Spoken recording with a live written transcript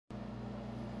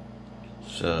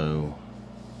So,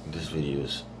 this video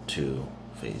is to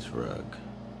face rug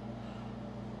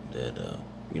that,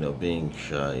 being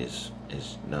shy is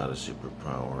not a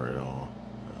superpower at all.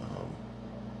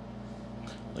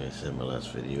 Like I said in my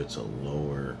last video, it's a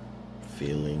lower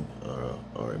feeling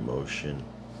or emotion.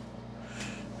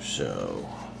 So,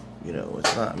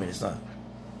 it's not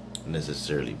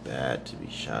necessarily bad to be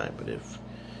shy, but if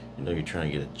you're trying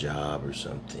to get a job or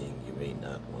something, you may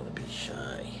not want to be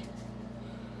shy.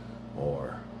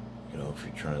 Or, if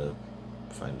you're trying to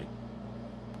find a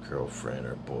girlfriend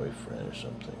or boyfriend or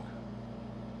something,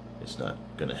 it's not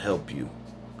gonna help you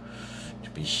to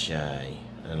be shy.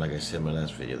 And like I said in my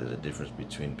last video, there's a difference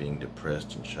between being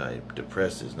depressed and shy.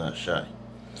 Depressed is not shy.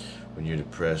 When you're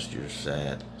depressed, you're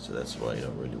sad, so that's why you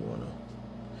don't really want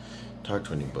to talk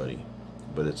to anybody.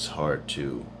 But it's hard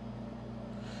to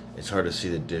see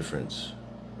the difference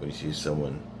when you see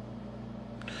someone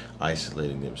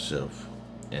isolating themselves.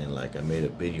 And like I made a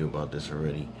video about this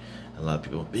already. A lot of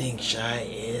people, being shy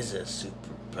is a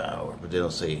superpower, but they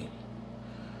don't say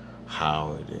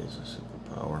how it is a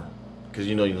superpower. Because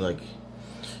you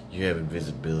have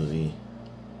invisibility,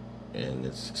 and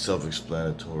it's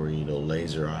self-explanatory.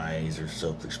 Laser eyes are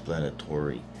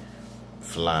self-explanatory.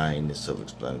 Flying is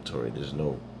self-explanatory.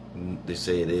 They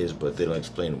say it is, but they don't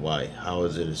explain why. How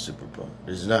is it a superpower?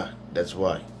 It's not. That's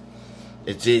why.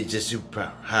 It's a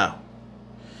superpower. How?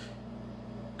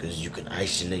 Because you can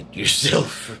isolate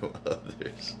yourself from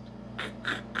others.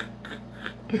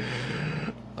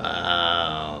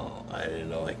 Wow, I didn't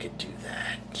know I could do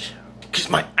that. Kiss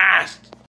my ass!